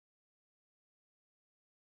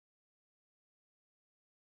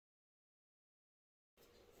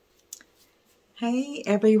Hey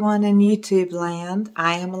everyone in YouTube land.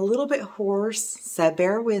 I am a little bit hoarse, so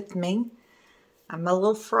bear with me. I'm a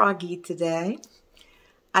little froggy today.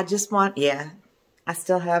 I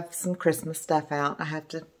still have some Christmas stuff out, I have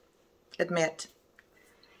to admit.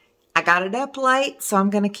 I got it up late, so I'm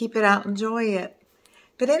going to keep it out and enjoy it.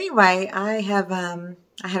 But anyway, I had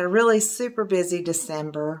a really super busy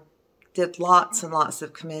December. Did lots and lots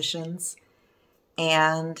of commissions.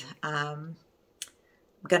 And I'm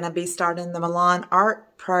going to be starting the Milan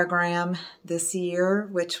art program this year,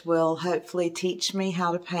 which will hopefully teach me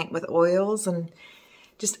how to paint with oils and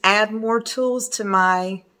just add more tools to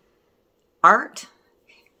my art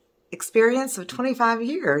experience of 25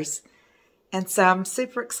 years. And so I'm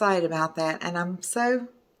super excited about that. And I'm so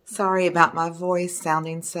sorry about my voice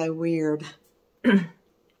sounding so weird.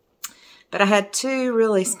 But I had two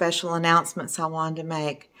really special announcements I wanted to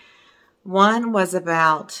make. One was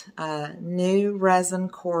about new resin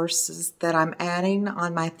courses that I'm adding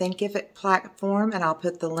on my Thinkific platform, and I'll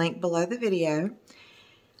put the link below the video.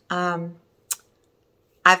 I've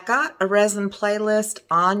got a resin playlist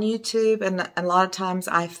on YouTube, and a lot of times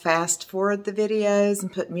I fast forward the videos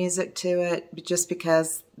and put music to it just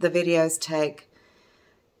because the videos take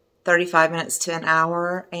 35 minutes to an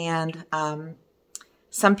hour, and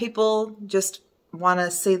some people just want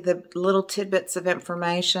to see the little tidbits of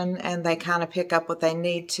information and they kind of pick up what they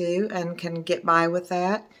need to and can get by with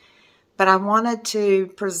that. But I wanted to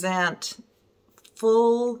present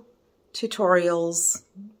full tutorials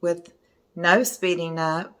with no speeding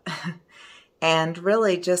up and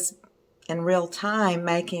really just in real time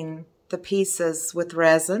making the pieces with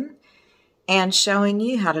resin and showing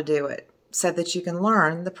you how to do it so that you can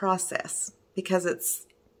learn the process, because it's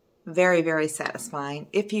very, very satisfying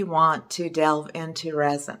if you want to delve into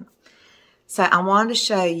resin. So I wanted to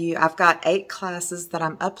show you, I've got 8 classes that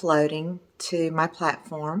I'm uploading to my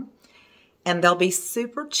platform, and they'll be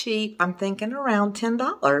super cheap. I'm thinking around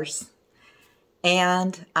 $10.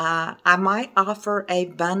 And I might offer a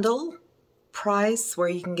bundle price where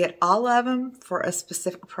you can get all of them for a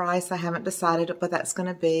specific price. I haven't decided what that's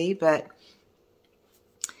going to be, but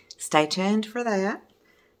stay tuned for that.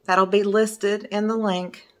 That'll be listed in the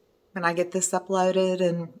link when I get this uploaded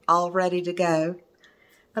and all ready to go.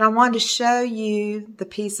 But I wanted to show you the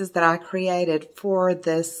pieces that I created for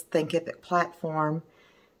this Thinkific platform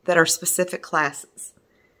that are specific classes.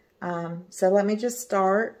 So let me just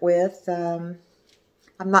start with,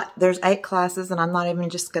 there's 8 classes, and I'm not even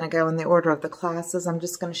just going to go in the order of the classes. I'm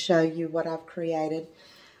just going to show you what I've created.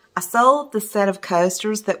 I sold the set of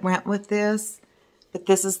coasters that went with this, but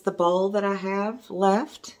this is the bowl that I have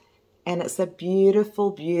left. And it's a beautiful,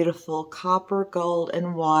 beautiful copper, gold,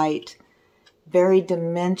 and white, very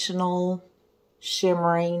dimensional,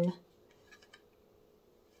 shimmering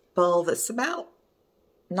bowl that's about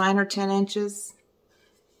 9 or 10 inches.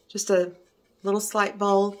 Just a little slight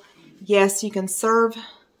bowl. Yes, you can serve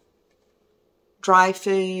dry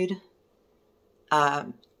food,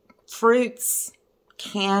 fruits,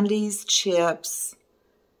 candies, chips,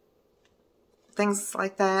 things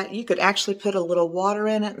like that. You could actually put a little water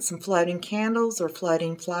in it and some floating candles or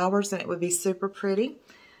floating flowers, and it would be super pretty.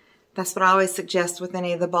 That's what I always suggest with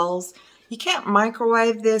any of the bowls. You can't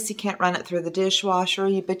microwave this, you can't run it through the dishwasher,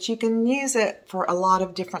 but you can use it for a lot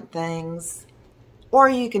of different things, or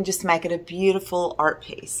you can just make it a beautiful art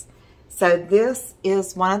piece. So this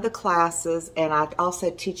is one of the classes, and I also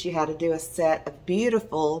teach you how to do a set of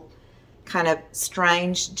beautiful kind of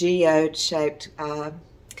strange geode-shaped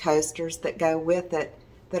coasters that go with it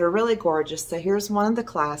that are really gorgeous. So here's one of the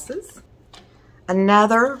classes.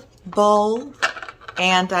 Another bowl,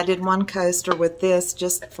 and I did one coaster with this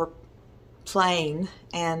just for playing,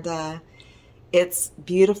 and it's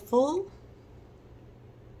beautiful.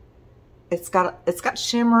 It's got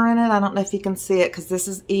shimmer in it. I don't know if you can see it because this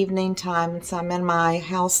is evening time, so I'm in my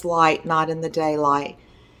house light, not in the daylight.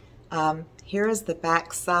 Here is the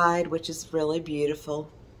back side, which is really beautiful.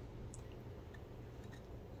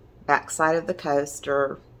 Back side of the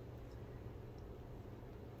coaster,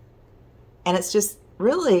 and it's just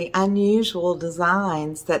really unusual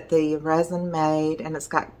designs that the resin made, and it's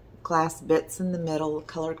got glass bits in the middle,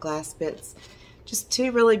 colored glass bits. Just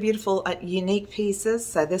 2 really beautiful unique pieces.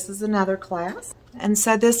 So this is another class, and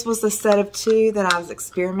so this was a set of 2 that I was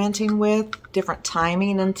experimenting with, different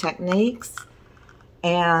timing and techniques,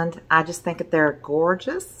 and I just think that they're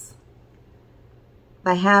gorgeous.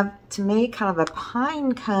 They have, to me, kind of a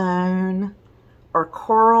pine cone or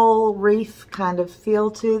coral reef kind of feel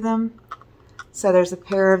to them. So there's a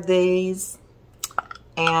pair of these,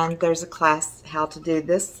 and there's a class how to do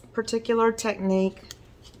this particular technique.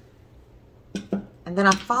 And then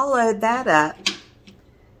I followed that up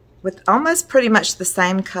with almost pretty much the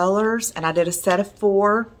same colors, and I did a set of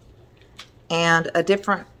 4 and a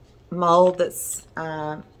different mold that's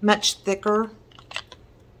much thicker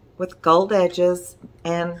with gold edges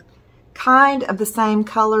and kind of the same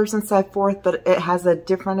colors and so forth, but it has a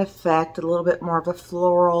different effect, a little bit more of a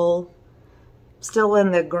floral, still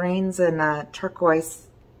in the greens and turquoise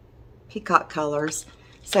peacock colors.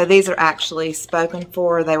 So these are actually spoken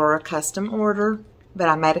for. They were a custom order, but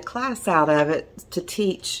I made a class out of it to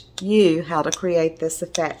teach you how to create this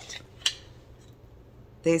effect.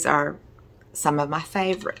 These are some of my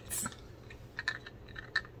favorites.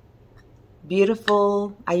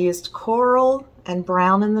 Beautiful. I used coral and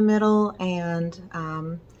brown in the middle,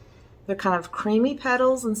 and they're kind of creamy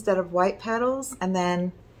petals instead of white petals, and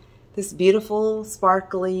then this beautiful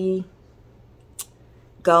sparkly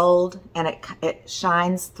gold, and it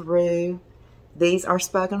shines through. These are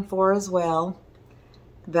spoken for as well,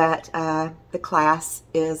 but the class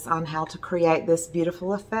is on how to create this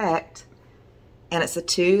beautiful effect, and it's a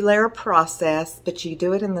 2-layer process, but you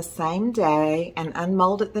do it in the same day and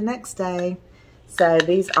unmold it the next day. So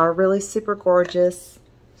these are really super gorgeous.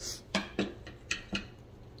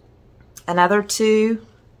 Another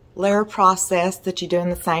 2-layer process that you do in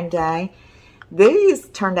the same day. These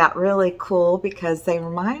turned out really cool because they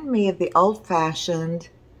remind me of the old-fashioned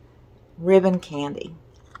ribbon candy.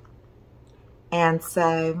 And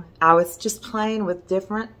so I was just playing with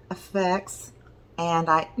different effects, and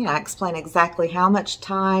I explained exactly how much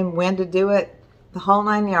time, when to do it, the whole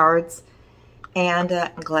 9 yards,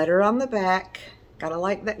 and glitter on the back. Gotta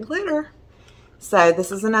like that glitter. So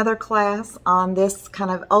this is another class on this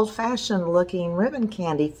kind of old-fashioned looking ribbon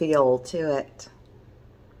candy feel to it.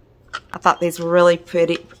 I thought these were really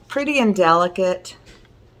pretty and delicate.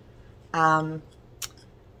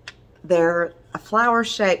 They're a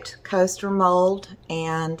flower-shaped coaster mold,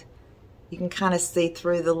 and you can kind of see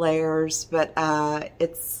through the layers, but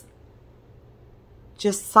it's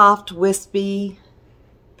just soft, wispy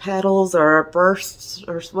petals or bursts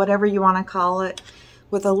or whatever you want to call it,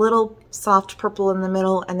 with a little soft purple in the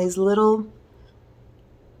middle and these little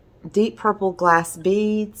deep purple glass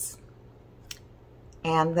beads.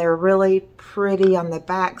 And they're really pretty on the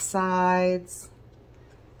back sides.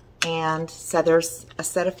 And so there's a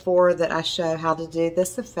set of 4 that I show how to do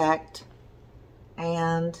this effect,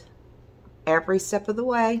 and every step of the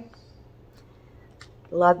way.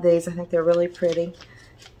 Love these. I think they're really pretty.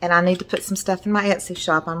 And I need to put some stuff in my Etsy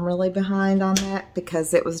shop. I'm really behind on that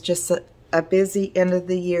because it was just a busy end of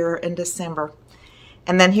the year in December.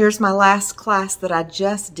 And then here's my last class that I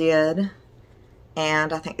just did,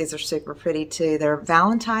 and I think these are super pretty too. They're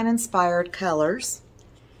Valentine inspired colors,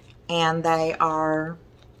 and they are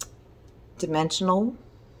dimensional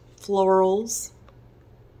florals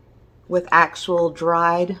with actual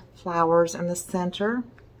dried flowers in the center,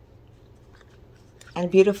 and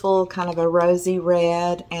beautiful kind of a rosy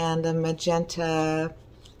red and a magenta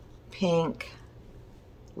pink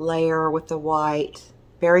layer with the white.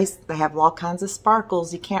 They have all kinds of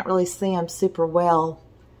sparkles. You can't really see them super well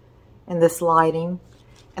in this lighting.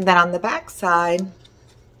 And then on the back side,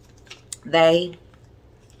 they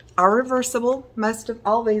are reversible. Most of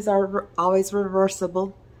all these are always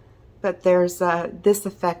reversible, but there's this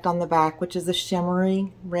effect on the back, which is a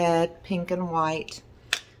shimmery red, pink, and white.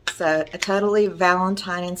 So a totally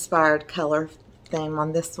Valentine inspired color theme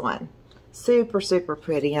on this one. Super, super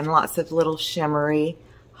pretty, and lots of little shimmery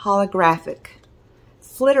holographic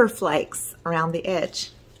flitter flakes around the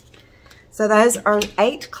edge. So those are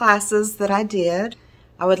 8 classes that I did.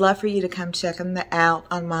 I would love for you to come check them out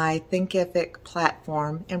on my Thinkific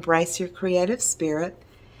platform, Embrace Your Creative Spirit.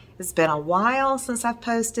 It's been a while since I've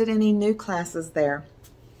posted any new classes there.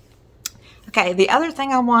 Okay, the other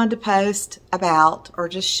thing I wanted to post about or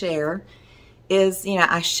just share is,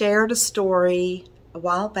 I shared a story a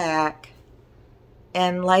while back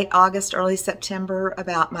in late August, early September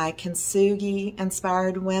about my Kintsugi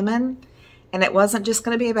inspired women. And it wasn't just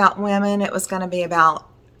going to be about women, it was going to be about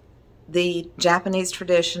the Japanese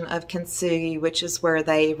tradition of Kintsugi, which is where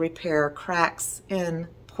they repair cracks in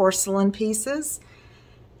porcelain pieces.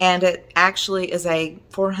 And it actually is a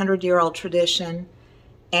 400-year-old tradition,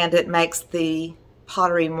 and it makes the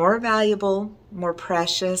pottery more valuable, more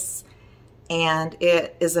precious, and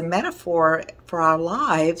it is a metaphor for our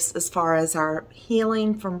lives as far as our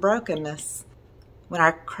healing from brokenness. When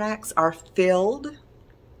our cracks are filled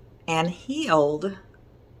and healed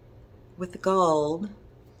with gold,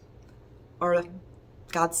 or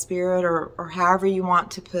God's Spirit, or however you want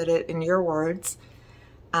to put it in your words,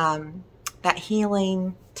 that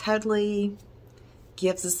healing totally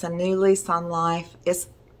gives us a new lease on life. It's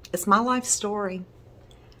my life story.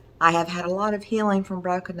 I have had a lot of healing from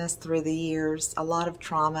brokenness through the years, a lot of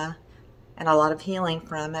trauma and a lot of healing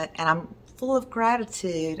from it, and I'm full of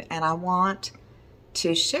gratitude, and I want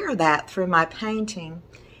to share that through my painting.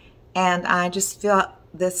 And I just felt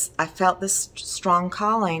this strong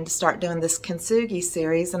calling to start doing this Kintsugi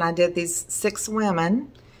series, and I did these 6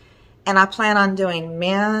 women, and I plan on doing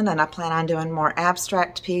men, and I plan on doing more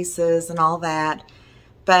abstract pieces and all that.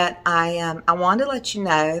 But I wanted to let you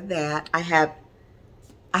know that I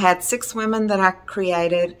had 6 women that I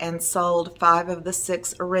created and sold 5 of the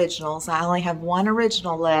 6 originals. I only have 1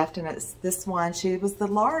 original left, and it's this one. She was the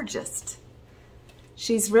largest.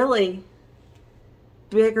 She's really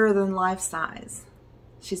bigger than life size.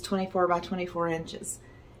 She's 24 by 24 inches.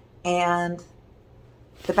 And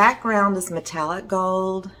the background is metallic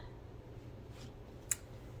gold.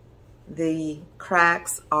 The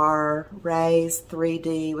cracks are raised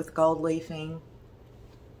 3D with gold leafing.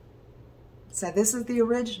 So this is the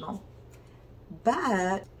original.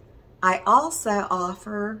 But I also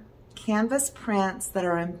offer canvas prints that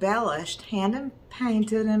are embellished, hand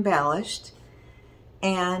painted embellished,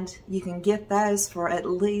 and you can get those for at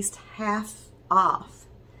least half off.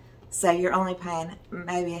 So you're only paying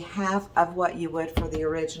maybe half of what you would for the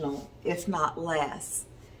original, if not less.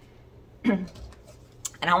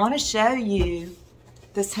 And I want to show you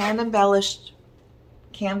this hand embellished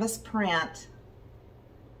canvas print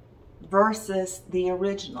versus the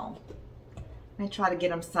original. Let me try to get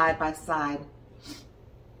them side by side.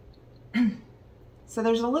 So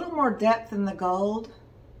there's a little more depth in the gold,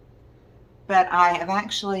 but I have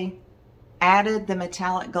actually added the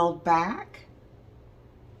metallic gold back,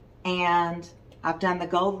 and I've done the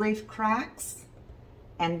gold leaf cracks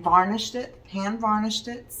and varnished it, hand varnished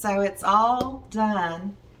it, so it's all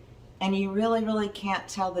done, and you really can't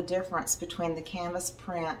tell the difference between the canvas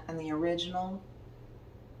print and the original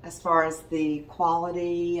as far as the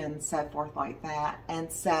quality and so forth like that.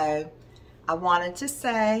 And so I wanted to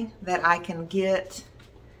say that I can get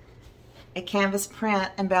a canvas print,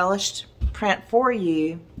 embellished print for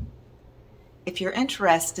you. If you're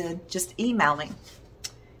interested, just email me.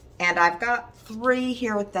 And I've got 3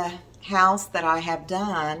 here at the house that I have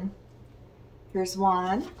done. Here's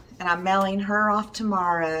one, and I'm mailing her off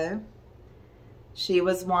tomorrow. She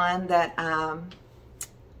was one that,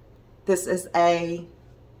 this is a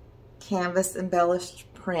canvas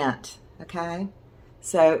embellished print, okay?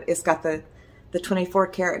 So it's got the 24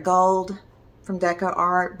 karat gold from Deco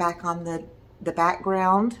Art back on the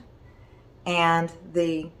background, and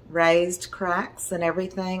the raised cracks and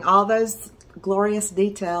everything. All those glorious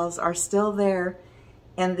details are still there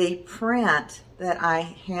in the print that I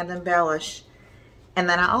hand embellish. And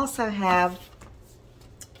then I also have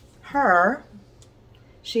her.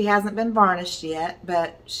 She hasn't been varnished yet,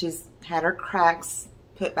 but she's had her cracks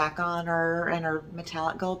put back on her and her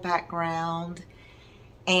metallic gold background.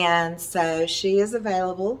 And so she is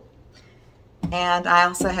available. And I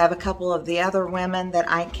also have a couple of the other women that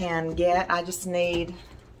I can get. I just need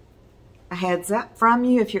a heads up from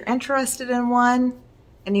you. If you're interested in one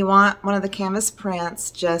and you want one of the canvas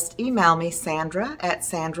prints, just email me, Sandra at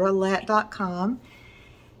sandralett.com,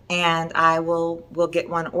 and I will get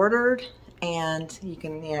one ordered, and you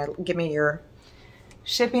can give me your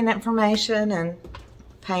shipping information and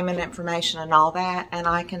payment information and all that, and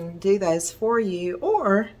I can do those for you.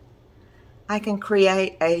 Or I can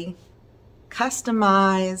create a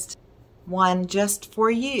customized one just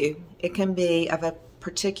for you. It can be of a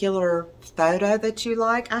particular photo that you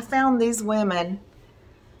like. I found these women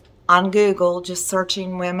on Google, just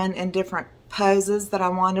searching women in different poses that I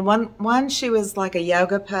wanted. One she was like a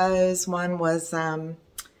yoga pose. One was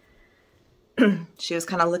she was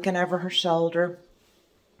kind of looking over her shoulder.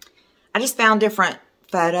 I just found different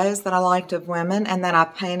photos that I liked of women, and then I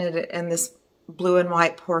painted it in this blue and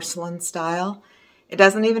white porcelain style. It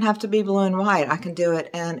doesn't even have to be blue and white. I can do it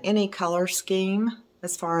in any color scheme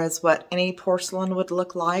as far as what any porcelain would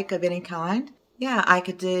look like of any kind. Yeah, I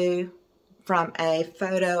could do from a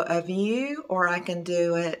photo of you, or I can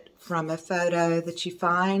do it from a photo that you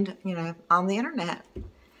find, on the internet,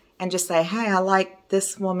 and just say, hey, I like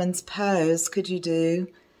this woman's pose. Could you do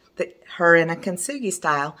her in a Kintsugi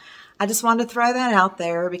style? I just wanted to throw that out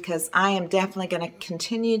there because I am definitely going to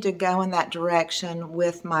continue to go in that direction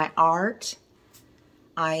with my art.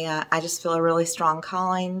 I just feel a really strong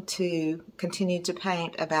calling to continue to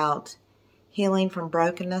paint about healing from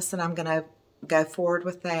brokenness, and I'm going to go forward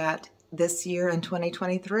with that this year in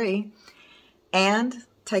 2023 and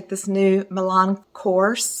take this new Milan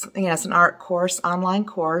course. It's an art course, online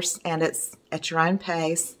course, and it's at your own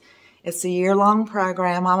pace. It's a year-long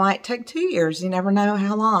program. I might take 2 years. You never know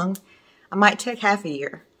how long. I might take half a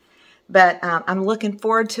year. But I'm looking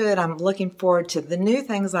forward to it. I'm looking forward to the new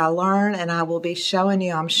things I learn, and I will be showing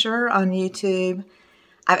you, I'm sure, on YouTube.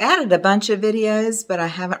 I've added a bunch of videos, but I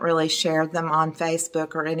haven't really shared them on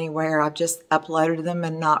Facebook or anywhere. I've just uploaded them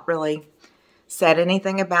and not really said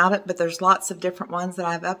anything about it, but there's lots of different ones that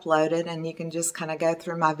I've uploaded, and you can just kind of go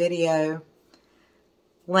through my video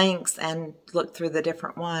links and look through the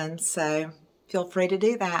different ones, so feel free to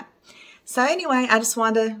do that. So anyway, I just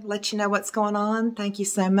wanted to let you know what's going on. Thank you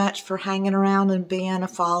so much for hanging around and being a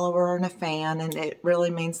follower and a fan, and it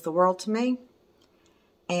really means the world to me.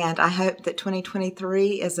 And I hope that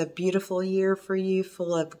 2023 is a beautiful year for you,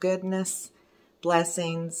 full of goodness,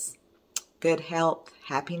 blessings, good health,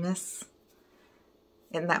 happiness.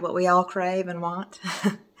 Isn't that what we all crave and want?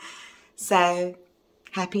 So,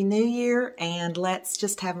 Happy New Year, and let's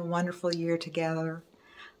just have a wonderful year together.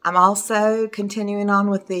 I'm also continuing on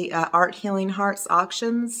with the Art Healing Hearts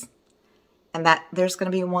auctions, and that there's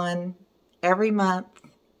going to be one every month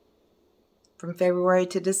from February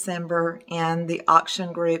to December in the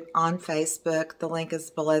auction group on Facebook. The link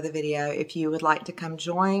is below the video if you would like to come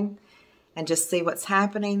join and just see what's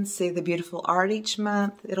happening, see the beautiful art each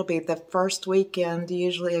month. It'll be the first weekend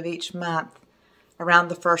usually of each month. Around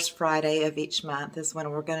the first Friday of each month is when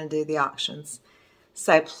we're going to do the auctions.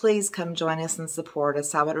 So please come join us and support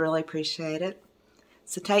us. I would really appreciate it.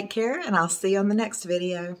 So take care, and I'll see you on the next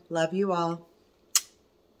video. Love you all.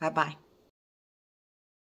 Bye-bye.